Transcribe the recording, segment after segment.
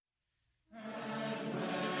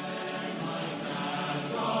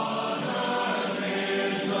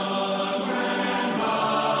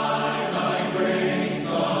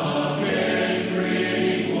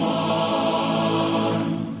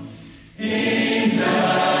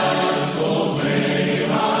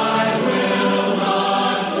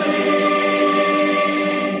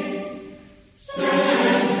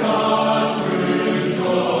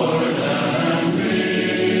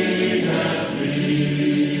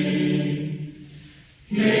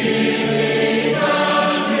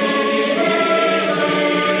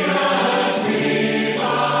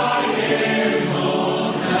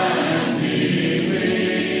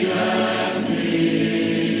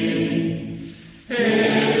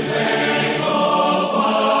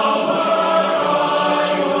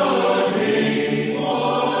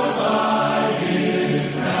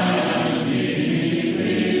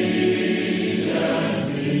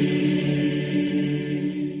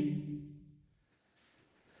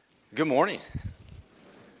Good morning.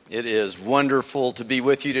 It is wonderful to be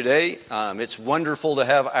with you today. It's wonderful to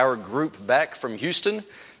have our group back from Houston.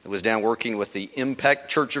 It was down working with the Impact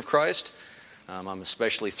Church of Christ. I'm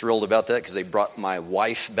especially thrilled about that because they brought my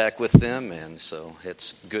wife back with them, and so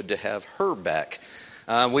it's good to have her back.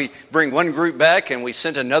 We bring one group back, and we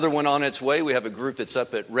sent another one on its way. We have a group that's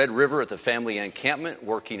up at Red River at the family encampment,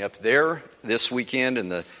 working up there this weekend and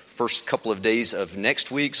the first couple of days of next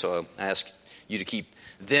week, so I ask you to keep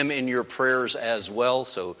them in your prayers as well,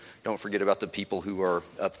 so don't forget about the people who are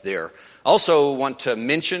up there. Also want to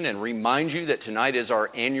mention and remind you that tonight is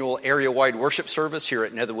our annual area-wide worship service here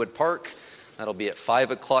at Netherwood Park. That'll be at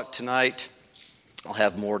 5 o'clock tonight. I'll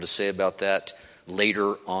have more to say about that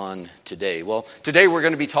later on today. Well, today we're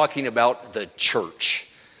going to be talking about the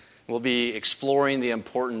church. We'll be exploring the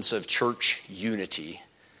importance of church unity.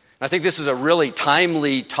 I think this is a really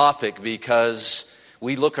timely topic because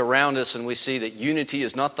we look around us and we see that unity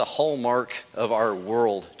is not the hallmark of our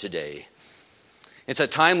world today. It's a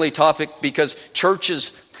timely topic because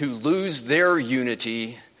churches who lose their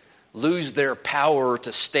unity lose their power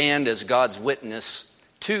to stand as God's witness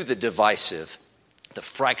to the divisive, the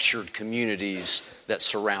fractured communities that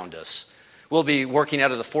surround us. We'll be working out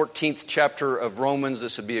of the 14th chapter of Romans.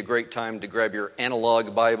 This would be a great time to grab your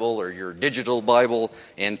analog Bible or your digital Bible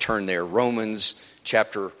and turn there. Romans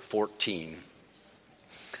chapter 14.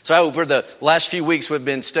 So over the last few weeks, we've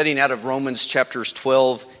been studying out of Romans chapters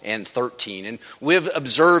 12 and 13. And we've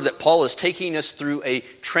observed that Paul is taking us through a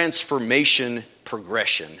transformation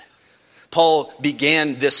progression. Paul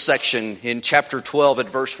began this section in chapter 12 at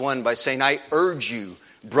verse 1 by saying, "I urge you,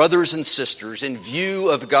 brothers and sisters, in view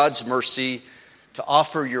of God's mercy, to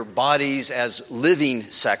offer your bodies as living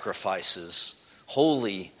sacrifices,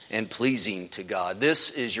 holy and pleasing to God. This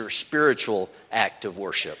is your spiritual act of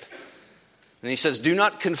worship." And he says, "Do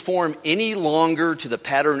not conform any longer to the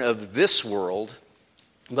pattern of this world,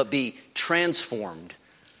 but be transformed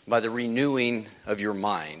by the renewing of your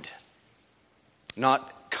mind."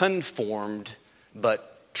 Not conformed,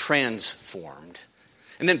 but transformed.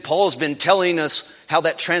 And then Paul's been telling us how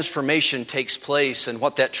that transformation takes place and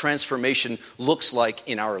what that transformation looks like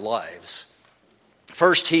in our lives.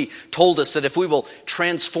 First, he told us that if we will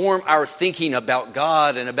transform our thinking about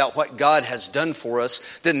God and about what God has done for us,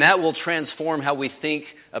 then that will transform how we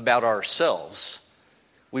think about ourselves.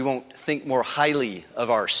 We won't think more highly of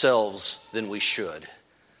ourselves than we should.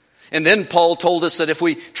 And then Paul told us that if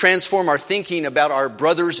we transform our thinking about our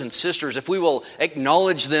brothers and sisters, if we will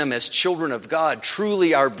acknowledge them as children of God,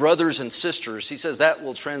 truly our brothers and sisters, he says that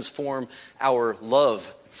will transform our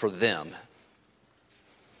love for them.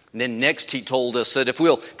 And then next he told us that if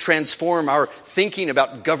we'll transform our thinking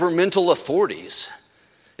about governmental authorities,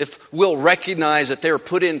 if we'll recognize that they're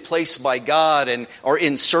put in place by God and are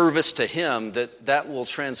in service to Him, that will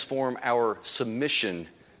transform our submission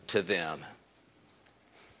to them.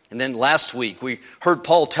 And then last week we heard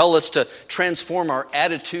Paul tell us to transform our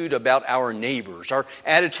attitude about our neighbors, our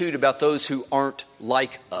attitude about those who aren't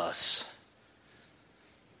like us.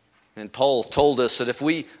 And Paul told us that if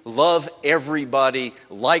we love everybody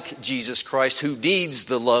like Jesus Christ, who needs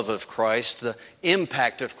the love of Christ, the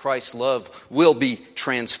impact of Christ's love will be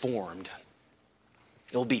transformed.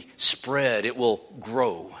 It will be spread. It will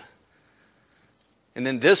grow. And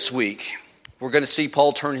then this week, we're going to see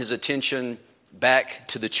Paul turn his attention back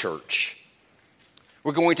to the church.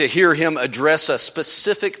 We're going to hear him address a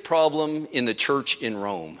specific problem in the church in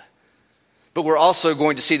Rome. But we're also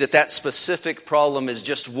going to see that that specific problem is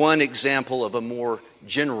just one example of a more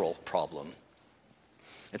general problem.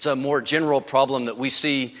 It's a more general problem that we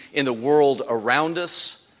see in the world around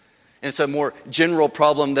us. And it's a more general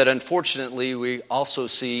problem that unfortunately we also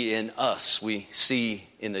see in us. We see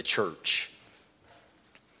in the church.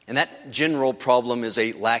 And that general problem is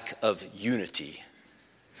a lack of unity.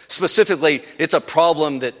 Specifically, it's a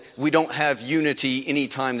problem that we don't have unity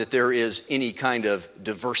anytime that there is any kind of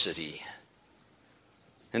diversity.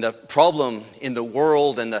 And the problem in the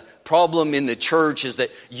world and the problem in the church is that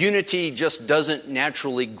unity just doesn't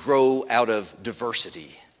naturally grow out of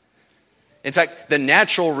diversity. In fact, the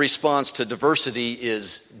natural response to diversity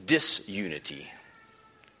is disunity.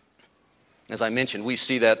 As I mentioned, we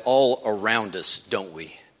see that all around us, don't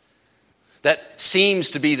we? That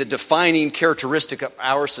seems to be the defining characteristic of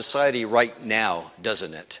our society right now,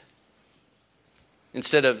 doesn't it?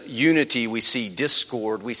 Instead of unity, we see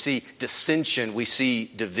discord, we see dissension, we see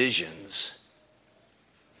divisions.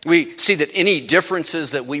 We see that any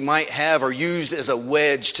differences that we might have are used as a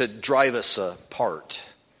wedge to drive us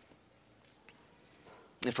apart.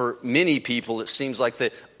 And for many people, it seems like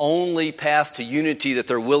the only path to unity that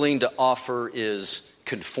they're willing to offer is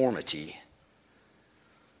conformity.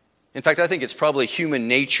 In fact, I think it's probably human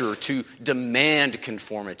nature to demand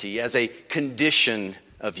conformity as a condition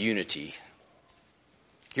of unity.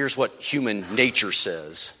 Here's what human nature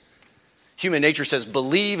says. Human nature says,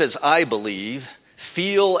 believe as I believe,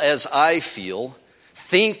 feel as I feel,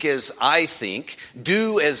 think as I think,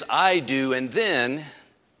 do as I do, and then,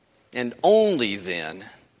 and only then,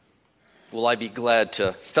 will I be glad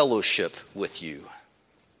to fellowship with you.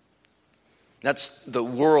 That's the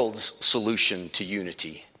world's solution to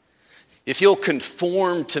unity. If you'll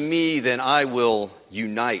conform to me, then I will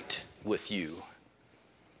unite with you.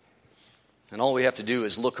 And all we have to do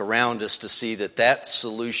is look around us to see that that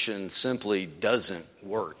solution simply doesn't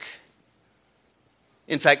work.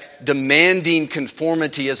 In fact, demanding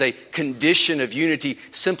conformity as a condition of unity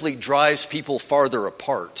simply drives people farther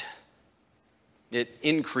apart. It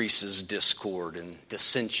increases discord and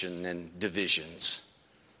dissension and divisions.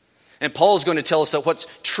 And Paul is going to tell us that what's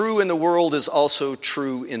true in the world is also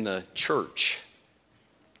true in the church.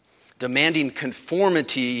 Demanding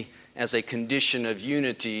conformity as a condition of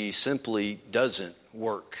unity simply doesn't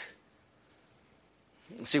work.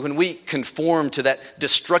 See, when we conform to that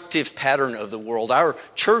destructive pattern of the world, our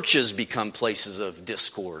churches become places of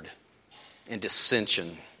discord and dissension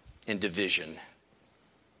and division,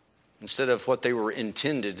 instead of what they were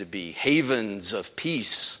intended to be, havens of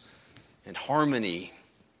peace and harmony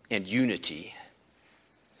and unity.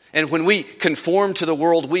 And when we conform to the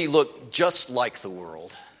world, we look just like the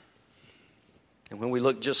world. And when we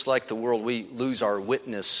look just like the world, we lose our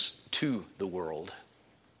witness to the world.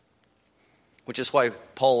 Which is why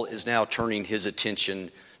Paul is now turning his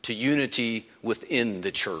attention to unity within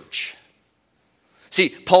the church. See,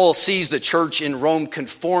 Paul sees the church in Rome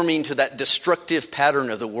conforming to that destructive pattern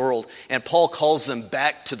of the world, and Paul calls them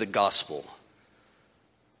back to the gospel.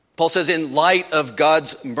 Paul says, in light of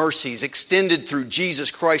God's mercies extended through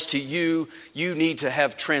Jesus Christ to you, you need to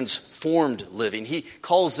have transformed living. He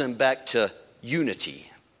calls them back to unity.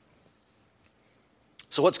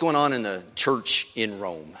 So what's going on in the church in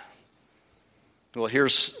Rome? Well,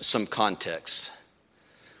 here's some context.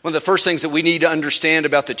 One of the first things that we need to understand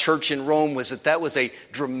about the church in Rome was that was a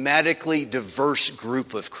dramatically diverse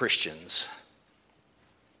group of Christians.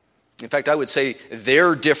 In fact, I would say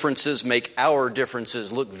their differences make our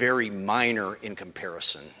differences look very minor in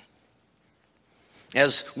comparison.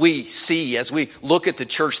 As we look at the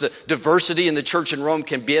church, the diversity in the church in Rome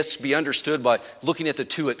can best be understood by looking at the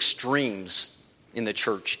two extremes in the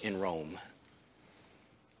church in Rome.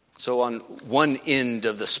 So on one end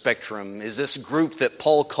of the spectrum is this group that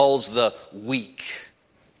Paul calls the weak.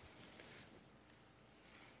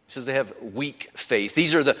 He says they have weak faith.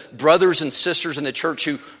 These are the brothers and sisters in the church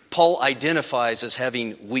who Paul identifies as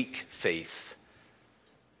having weak faith.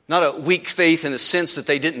 Not a weak faith in the sense that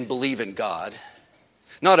they didn't believe in God.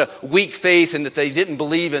 Not a weak faith in that they didn't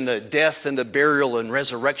believe in the death and the burial and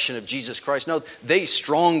resurrection of Jesus Christ. No, they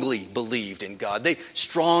strongly believed in God. They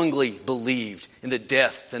strongly believed in the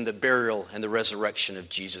death and the burial and the resurrection of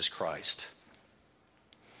Jesus Christ.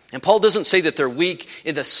 And Paul doesn't say that they're weak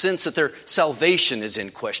in the sense that their salvation is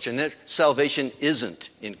in question. Their salvation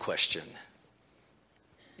isn't in question.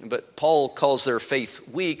 But Paul calls their faith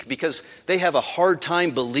weak because they have a hard time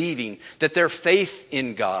believing that their faith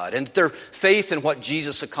in God and their faith in what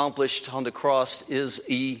Jesus accomplished on the cross is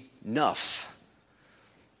enough.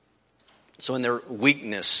 So in their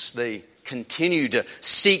weakness, they continue to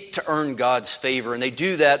seek to earn God's favor, and they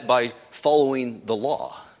do that by following the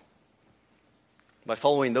law, by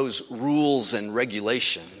following those rules and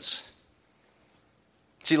regulations.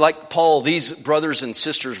 See, like Paul, these brothers and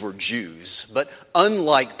sisters were Jews, but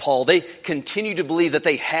unlike Paul, they continue to believe that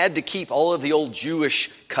they had to keep all of the old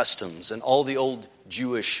Jewish customs and all the old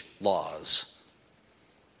Jewish laws.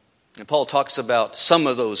 And Paul talks about some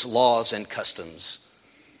of those laws and customs.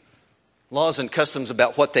 Laws and customs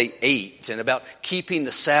about what they ate and about keeping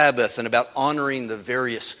the Sabbath and about honoring the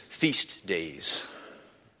various feast days.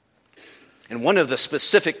 And one of the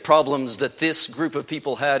specific problems that this group of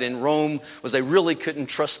people had in Rome was they really couldn't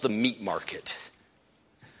trust the meat market.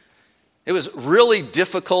 It was really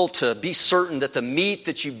difficult to be certain that the meat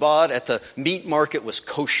that you bought at the meat market was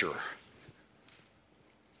kosher.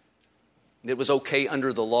 It was okay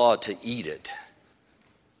under the law to eat it.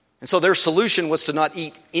 And so their solution was to not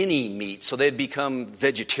eat any meat, so they'd become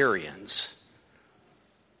vegetarians.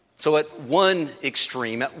 So at one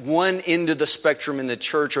extreme, at one end of the spectrum in the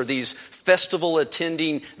church are these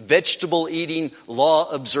festival-attending, vegetable-eating,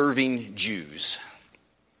 law-observing Jews.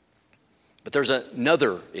 But there's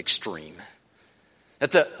another extreme.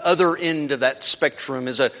 At the other end of that spectrum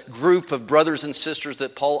is a group of brothers and sisters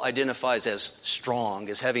that Paul identifies as strong,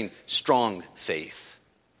 as having strong faith.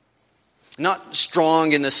 Not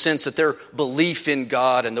strong in the sense that their belief in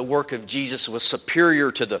God and the work of Jesus was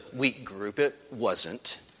superior to the weak group. It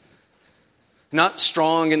wasn't. Not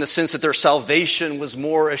strong in the sense that their salvation was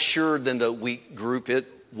more assured than the weak group.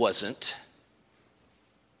 It wasn't.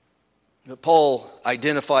 But Paul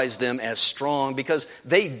identifies them as strong because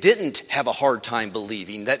they didn't have a hard time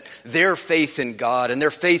believing that their faith in God and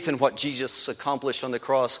their faith in what Jesus accomplished on the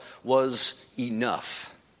cross was enough.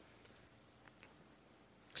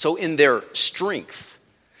 So in their strength,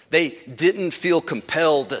 they didn't feel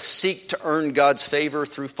compelled to seek to earn God's favor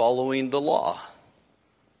through following the law,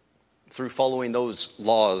 through following those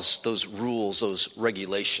laws, those rules, those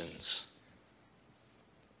regulations.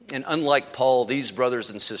 And unlike Paul, these brothers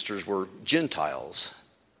and sisters were Gentiles.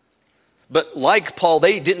 But like Paul,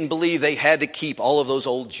 they didn't believe they had to keep all of those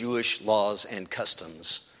old Jewish laws and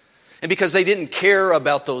customs. And because they didn't care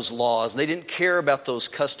about those laws, they didn't care about those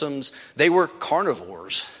customs, they were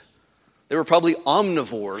carnivores. They were probably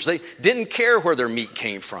omnivores. They didn't care where their meat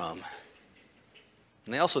came from.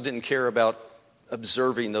 And they also didn't care about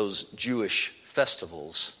observing those Jewish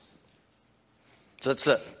festivals. So that's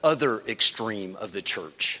the other extreme of the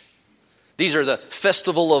church. These are the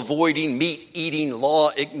festival-avoiding, meat-eating,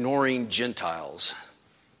 law-ignoring Gentiles.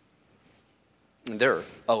 And they're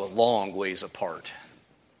a long ways apart.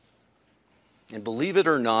 And believe it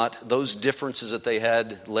or not, those differences that they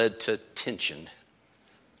had led to tension.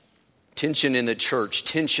 Tension in the church,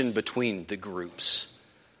 tension between the groups.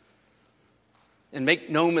 And make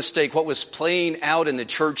no mistake, what was playing out in the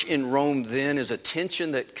church in Rome then is a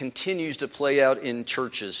tension that continues to play out in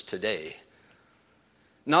churches today.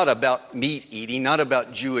 Not about meat eating, not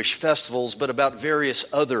about Jewish festivals, but about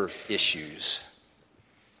various other issues.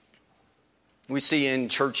 We see in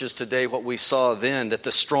churches today what we saw then, that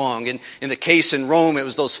the strong, in the case in Rome, it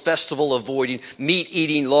was those festival-avoiding,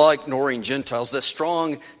 meat-eating, law-ignoring Gentiles. The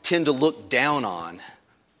strong tend to look down on.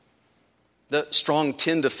 The strong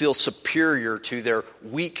tend to feel superior to their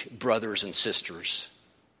weak brothers and sisters.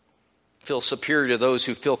 Feel superior to those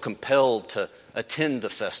who feel compelled to attend the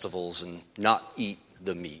festivals and not eat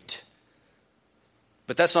the meat.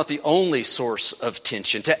 But that's not the only source of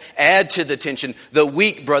tension. To add to the tension, the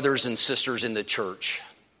weak brothers and sisters in the church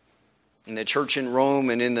in Rome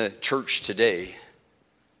and in the church today.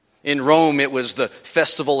 In Rome, it was the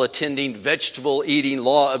festival-attending, vegetable-eating,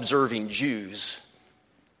 law-observing Jews.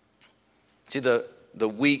 See, the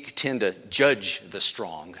weak tend to judge the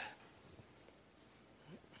strong.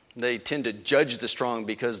 They tend to judge the strong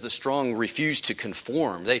because the strong refuse to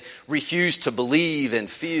conform. They refuse to believe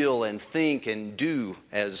and feel and think and do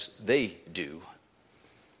as they do.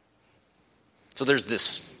 So there's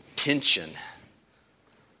this tension.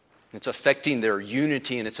 It's affecting their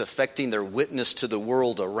unity and it's affecting their witness to the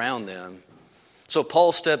world around them. So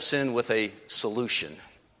Paul steps in with a solution.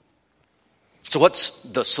 So what's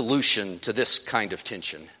the solution to this kind of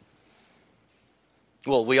tension?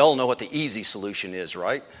 Well, we all know what the easy solution is,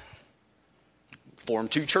 right? Form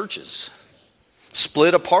two churches.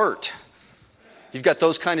 Split apart. You've got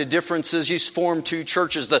those kind of differences. You form two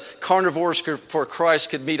churches. The carnivores for Christ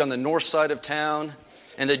could meet on the north side of town,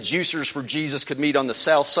 and the juicers for Jesus could meet on the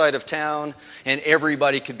south side of town, and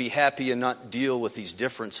everybody could be happy and not deal with these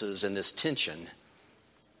differences and this tension.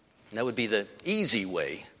 And that would be the easy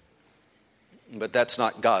way. But that's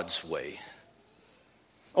not God's way.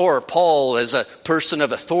 Or Paul, as a person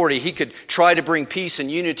of authority, he could try to bring peace and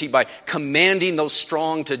unity by commanding those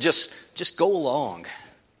strong to just go along.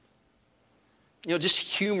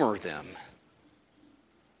 Just humor them.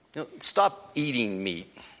 Stop eating meat.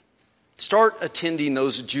 Start attending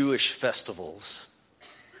those Jewish festivals.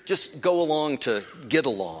 Just go along to get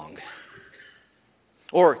along.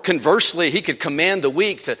 Or conversely, he could command the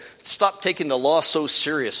weak to stop taking the law so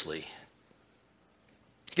seriously.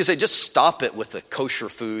 You could say, just stop it with the kosher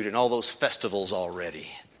food and all those festivals already.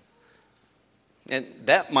 And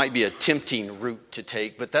that might be a tempting route to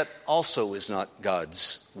take, but that also is not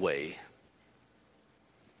God's way.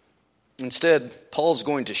 Instead, Paul's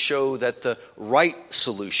going to show that the right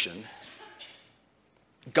solution,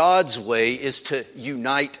 God's way, is to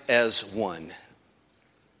unite as one.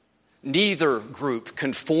 Neither group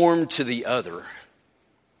conformed to the other,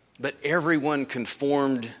 but everyone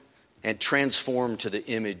conformed and transformed to the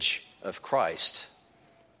image of Christ.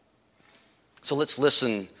 So let's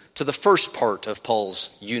listen to the first part of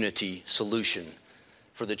Paul's unity solution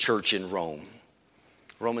for the church in Rome.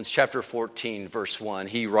 Romans chapter 14, verse 1,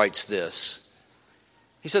 he writes this.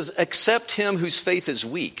 He says, "Accept him whose faith is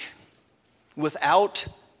weak, without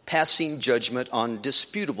passing judgment on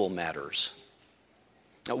disputable matters.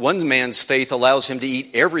 Now, one man's faith allows him to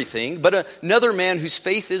eat everything, but another man whose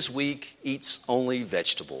faith is weak eats only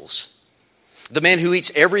vegetables. The man who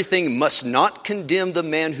eats everything must not condemn the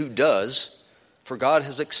man who does, for God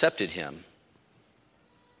has accepted him.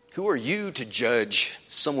 Who are you to judge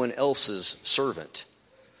someone else's servant?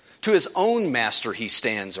 To his own master he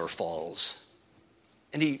stands or falls.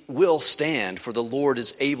 And he will stand, for the Lord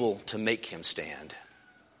is able to make him stand.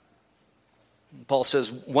 Paul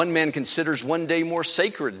says, one man considers one day more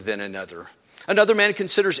sacred than another. Another man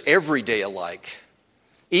considers every day alike.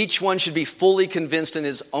 Each one should be fully convinced in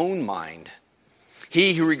his own mind.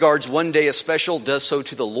 He who regards one day as special does so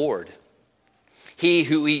to the Lord. He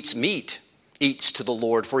who eats meat eats to the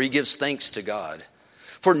Lord, for he gives thanks to God.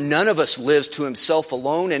 For none of us lives to himself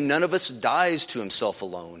alone, and none of us dies to himself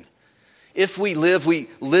alone. If we live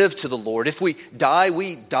to the Lord. If we die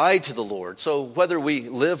to the Lord. So whether we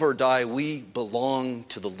live or die, we belong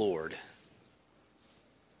to the Lord.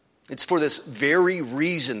 It's for this very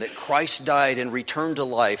reason that Christ died and returned to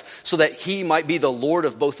life, so that he might be the Lord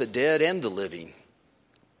of both the dead and the living.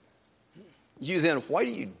 You then, why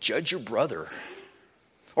do you judge your brother?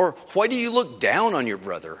 Or why do you look down on your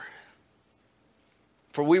brother?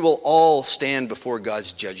 For we will all stand before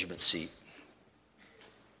God's judgment seat.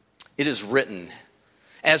 It is written,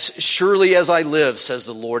 as surely as I live, says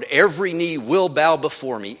the Lord, every knee will bow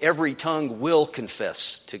before me, every tongue will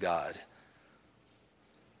confess to God.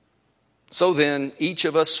 So then, each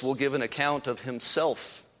of us will give an account of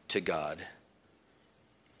himself to God.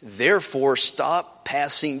 Therefore, stop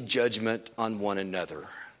passing judgment on one another.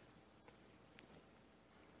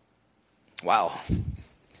 Wow.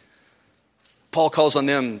 Paul calls on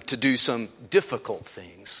them to do some difficult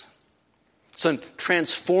things, some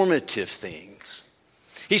transformative things.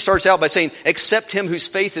 He starts out by saying, accept him whose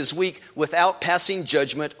faith is weak without passing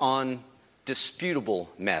judgment on disputable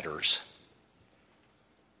matters.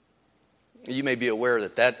 You may be aware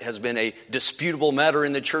that has been a disputable matter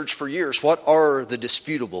in the church for years. What are the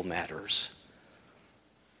disputable matters?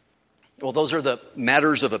 Well, those are the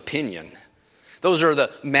matters of opinion. Those are the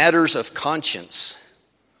matters of conscience.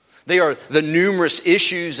 They are the numerous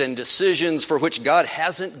issues and decisions for which God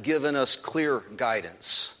hasn't given us clear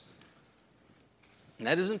guidance. And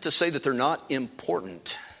that isn't to say that they're not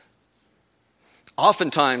important.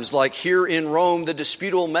 Oftentimes, like here in Rome, the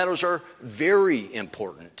disputable matters are very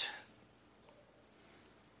important.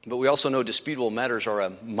 But we also know disputable matters are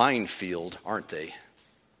a minefield, aren't they?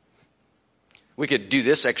 We could do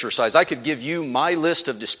this exercise. I could give you my list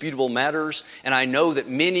of disputable matters, and I know that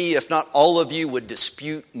many, if not all of you, would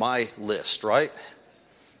dispute my list, right?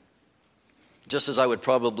 Just as I would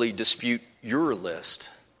probably dispute your list.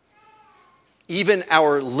 Even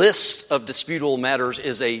our list of disputable matters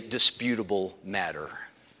is a disputable matter.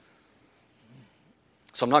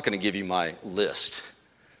 So I'm not going to give you my list.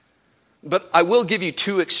 But I will give you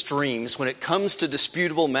two extremes when it comes to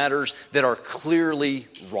disputable matters that are clearly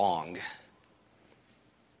wrong.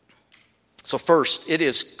 So first, it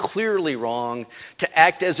is clearly wrong to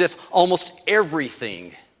act as if almost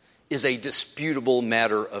everything is a disputable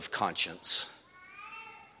matter of conscience.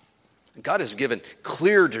 God has given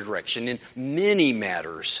clear direction in many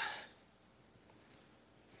matters.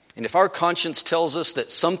 And if our conscience tells us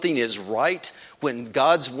that something is right when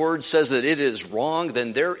God's word says that it is wrong,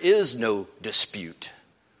 then there is no dispute.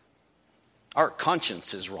 Our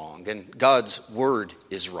conscience is wrong and God's word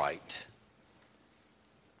is right.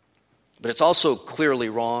 But it's also clearly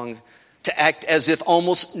wrong to act as if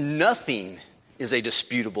almost nothing is a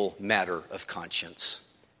disputable matter of conscience.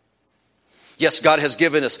 Yes, God has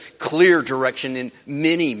given us clear direction in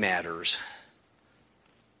many matters,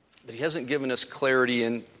 but He hasn't given us clarity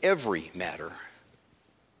in every matter.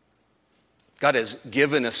 God has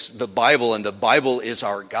given us the Bible, and the Bible is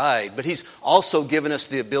our guide, but He's also given us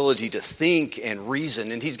the ability to think and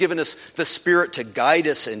reason, and He's given us the Spirit to guide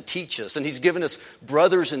us and teach us, and He's given us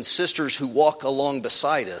brothers and sisters who walk along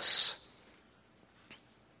beside us.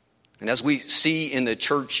 And as we see in the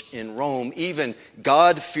church in Rome, even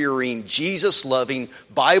God-fearing, Jesus-loving,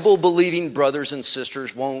 Bible-believing brothers and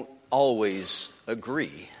sisters won't always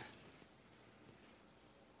agree.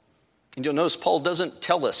 And you'll notice Paul doesn't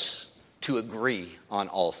tell us to agree on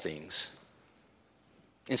all things.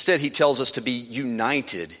 Instead, he tells us to be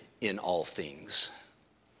united in all things.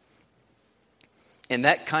 And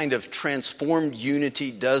that kind of transformed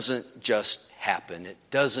unity doesn't just happen. It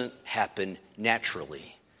doesn't happen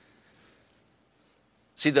naturally.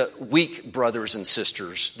 See, the weak brothers and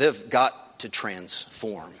sisters, they've got to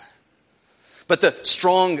transform. But the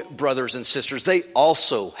strong brothers and sisters, they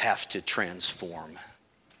also have to transform.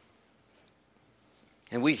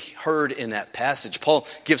 And we heard in that passage, Paul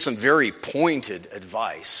gives some very pointed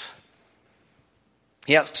advice.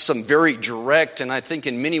 He asks some very direct and I think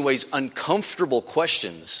in many ways uncomfortable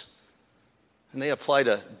questions And they apply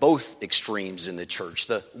to both extremes in the church,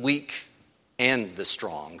 the weak and the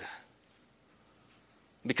strong.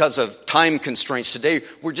 Because of time constraints today,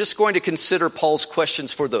 we're just going to consider Paul's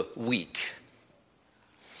questions for the weak.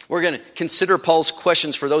 We're going to consider Paul's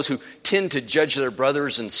questions for those who tend to judge their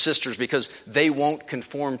brothers and sisters because they won't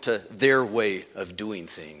conform to their way of doing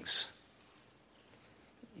things.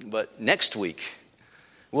 But next week,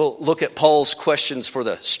 we'll look at Paul's questions for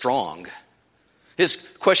the strong.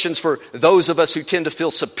 His questions for those of us who tend to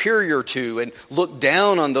feel superior to and look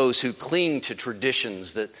down on those who cling to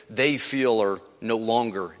traditions that they feel are no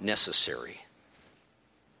longer necessary.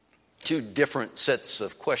 Two different sets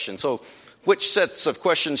of questions. So, which sets of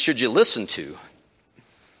questions should you listen to?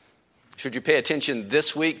 Should you pay attention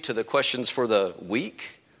this week to the questions for the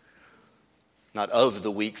weak? Not of the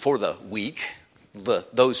weak, for the weak,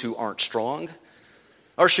 those who aren't strong?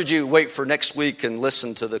 Or should you wait for next week and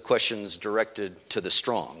listen to the questions directed to the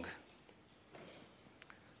strong?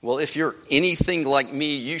 Well, if you're anything like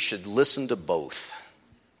me, you should listen to both.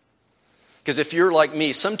 Because if you're like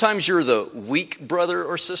me, sometimes you're the weak brother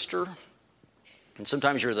or sister, and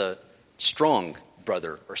sometimes you're the strong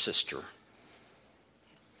brother or sister.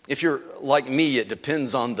 If you're like me, it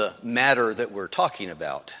depends on the matter that we're talking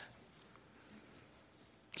about.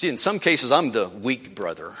 See, in some cases, I'm the weak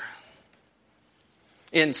brother.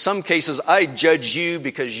 In some cases, I judge you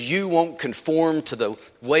because you won't conform to the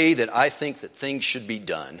way that I think that things should be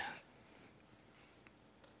done.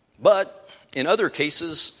 But in other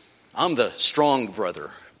cases, I'm the strong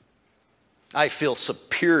brother. I feel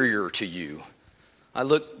superior to you. I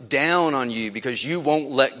look down on you because you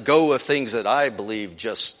won't let go of things that I believe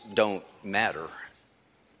just don't matter.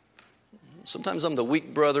 Sometimes I'm the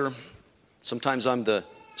weak brother. Sometimes I'm the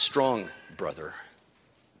strong brother.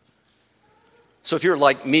 So if you're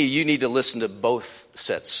like me, you need to listen to both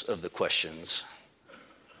sets of the questions,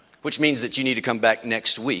 which means that you need to come back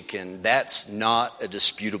next week, and that's not a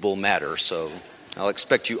disputable matter, so I'll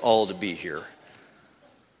expect you all to be here.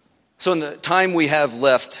 So in the time we have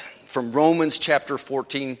left from Romans chapter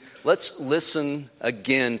 14, let's listen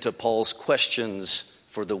again to Paul's questions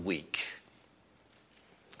for the weak.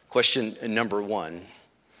 Question number 1.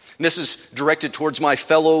 This is directed towards my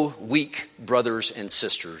fellow weak brothers and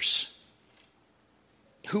sisters.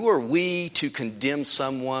 Who are we to condemn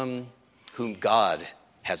someone whom God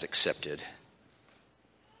has accepted?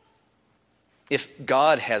 If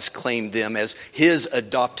God has claimed them as his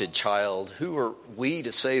adopted child, who are we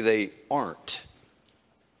to say they aren't?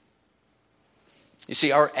 You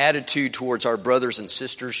see, our attitude towards our brothers and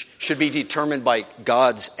sisters should be determined by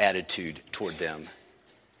God's attitude toward them.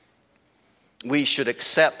 We should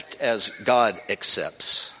accept as God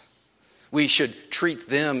accepts. We should treat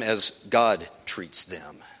them as God treats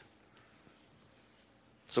them.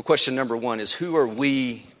 So question number 1 is, who are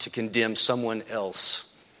we to condemn someone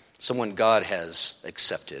else, someone God has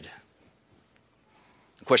accepted?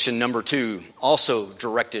 Question number 2, also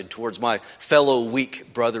directed towards my fellow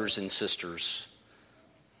weak brothers and sisters.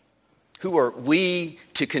 Who are we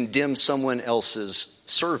to condemn someone else's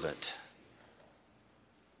servant?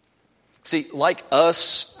 See, like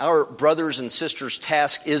us, our brothers and sisters'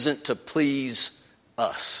 task isn't to please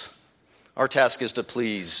us. Our task is to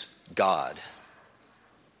please God.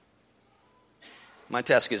 My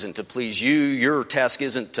task isn't to please you. Your task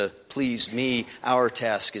isn't to please me. Our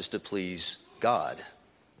task is to please God.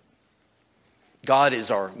 God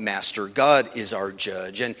is our master. God is our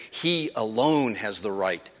judge. And he alone has the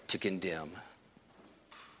right to condemn.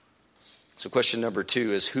 So question number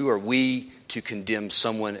 2 is, who are we to condemn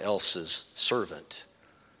someone else's servant?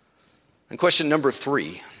 And question number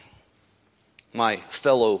 3, my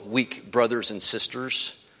fellow weak brothers and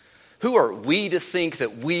sisters, who are we to think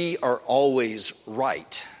that we are always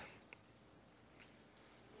right?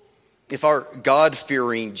 If our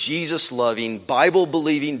God-fearing, Jesus-loving,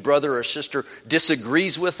 Bible-believing brother or sister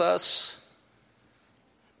disagrees with us,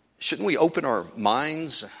 shouldn't we open our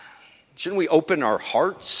minds? Shouldn't we open our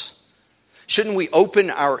hearts? Shouldn't we open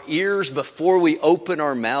our ears before we open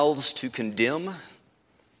our mouths to condemn?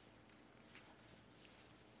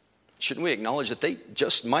 Shouldn't we acknowledge that they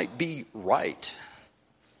just might be right?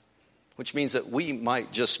 Which means that we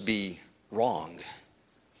might just be wrong.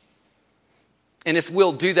 And if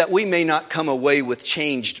we'll do that, we may not come away with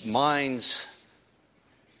changed minds,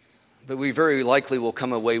 but we very likely will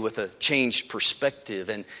come away with a changed perspective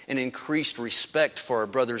and an increased respect for our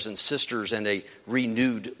brothers and sisters and a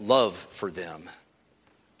renewed love for them.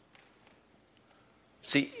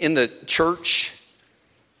 See, in the church,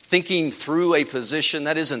 thinking through a position,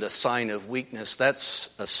 that isn't a sign of weakness,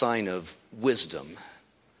 that's a sign of wisdom.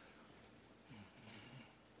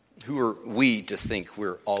 Who are we to think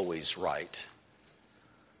we're always right?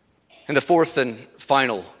 And the fourth and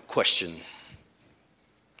final question.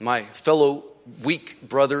 My fellow weak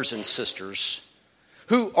brothers and sisters,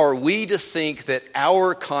 who are we to think that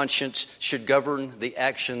our conscience should govern the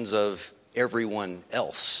actions of everyone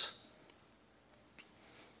else?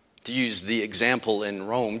 To use the example in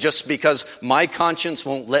Rome, just because my conscience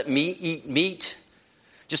won't let me eat meat,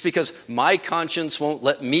 just because my conscience won't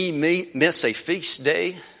let me miss a feast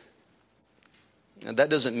day, that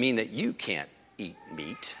doesn't mean that you can't eat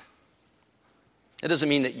meat. It doesn't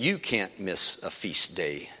mean that you can't miss a feast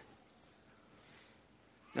day.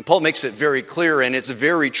 And Paul makes it very clear, and it's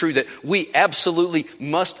very true, that we absolutely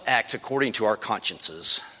must act according to our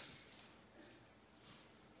consciences.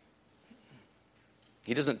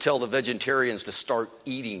 He doesn't tell the vegetarians to start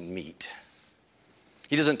eating meat.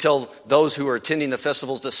 He doesn't tell those who are attending the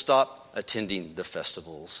festivals to stop attending the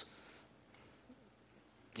festivals.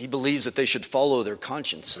 He believes that they should follow their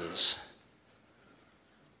consciences.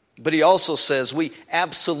 But he also says we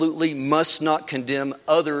absolutely must not condemn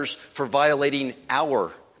others for violating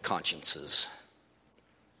our consciences.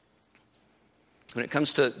 When it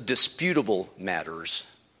comes to disputable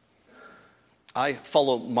matters, I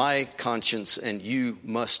follow my conscience and you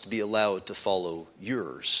must be allowed to follow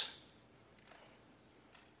yours.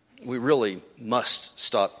 We really must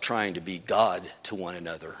stop trying to be God to one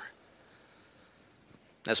another.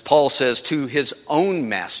 As Paul says, to his own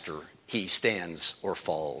master he stands or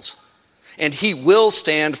falls. And he will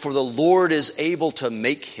stand, for the Lord is able to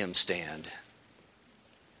make him stand.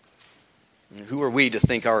 And who are we to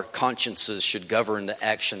think our consciences should govern the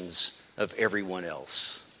actions of everyone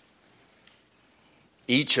else?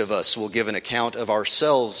 Each of us will give an account of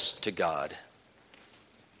ourselves to God.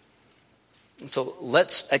 And so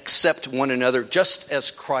let's accept one another just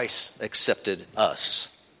as Christ accepted us.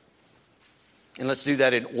 And let's do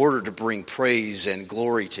that in order to bring praise and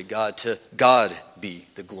glory to God. To God be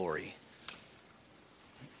the glory.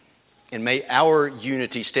 And may our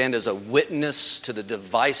unity stand as a witness to the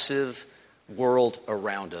divisive world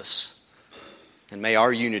around us. And may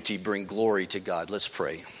our unity bring glory to God. Let's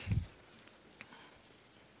pray.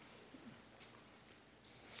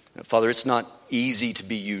 Now, Father, it's not easy to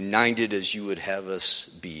be united as you would have us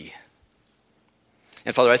be.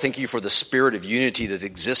 And Father, I thank you for the spirit of unity that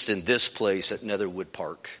exists in this place at Netherwood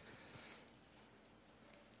Park.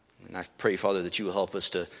 And I pray, Father, that you will help us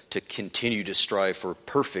to continue to strive for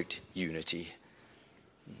perfect unity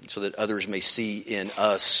so that others may see in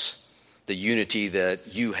us the unity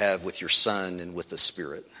that you have with your Son and with the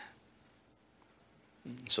Spirit.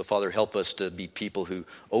 So, Father, help us to be people who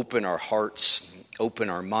open our hearts, open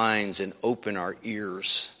our minds, and open our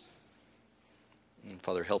ears. And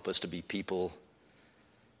Father, help us to be people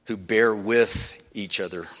who bear with each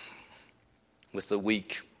other, with the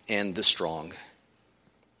weak and the strong.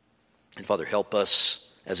 And Father, help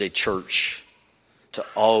us as a church to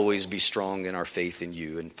always be strong in our faith in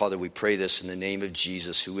you. And Father, we pray this in the name of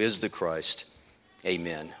Jesus, who is the Christ.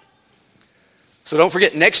 Amen. So don't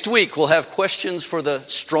forget, next week we'll have questions for the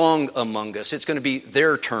strong among us. It's going to be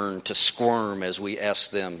their turn to squirm as we ask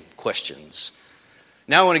them questions.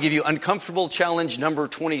 Now I want to give you uncomfortable challenge number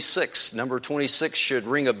 26. Number 26 should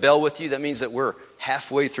ring a bell with you. That means that we're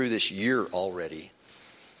halfway through this year already.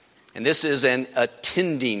 And this is an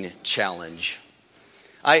attending challenge.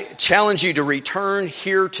 I challenge you to return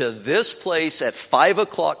here to this place at 5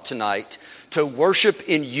 o'clock tonight to worship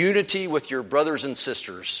in unity with your brothers and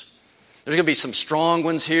sisters. There's going to be some strong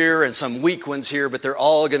ones here and some weak ones here, but they're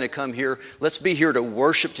all going to come here. Let's be here to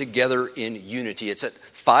worship together in unity. It's at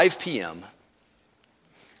 5 p.m.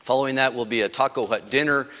 Following that will be a Taco Hut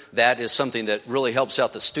dinner. That is something that really helps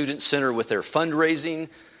out the Student Center with their fundraising.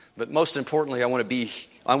 But most importantly, I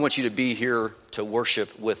want you to be here to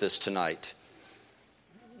worship with us tonight.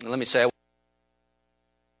 And let me say,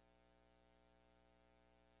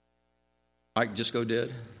 Mike, just go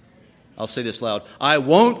dead. I'll say this loud. I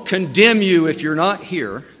won't condemn you if you're not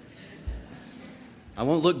here. I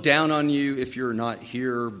won't look down on you if you're not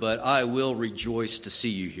here, but I will rejoice to see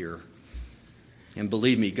you here. And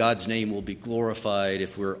believe me, God's name will be glorified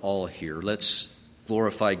if we're all here. Let's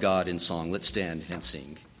glorify God in song. Let's stand and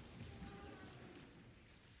sing.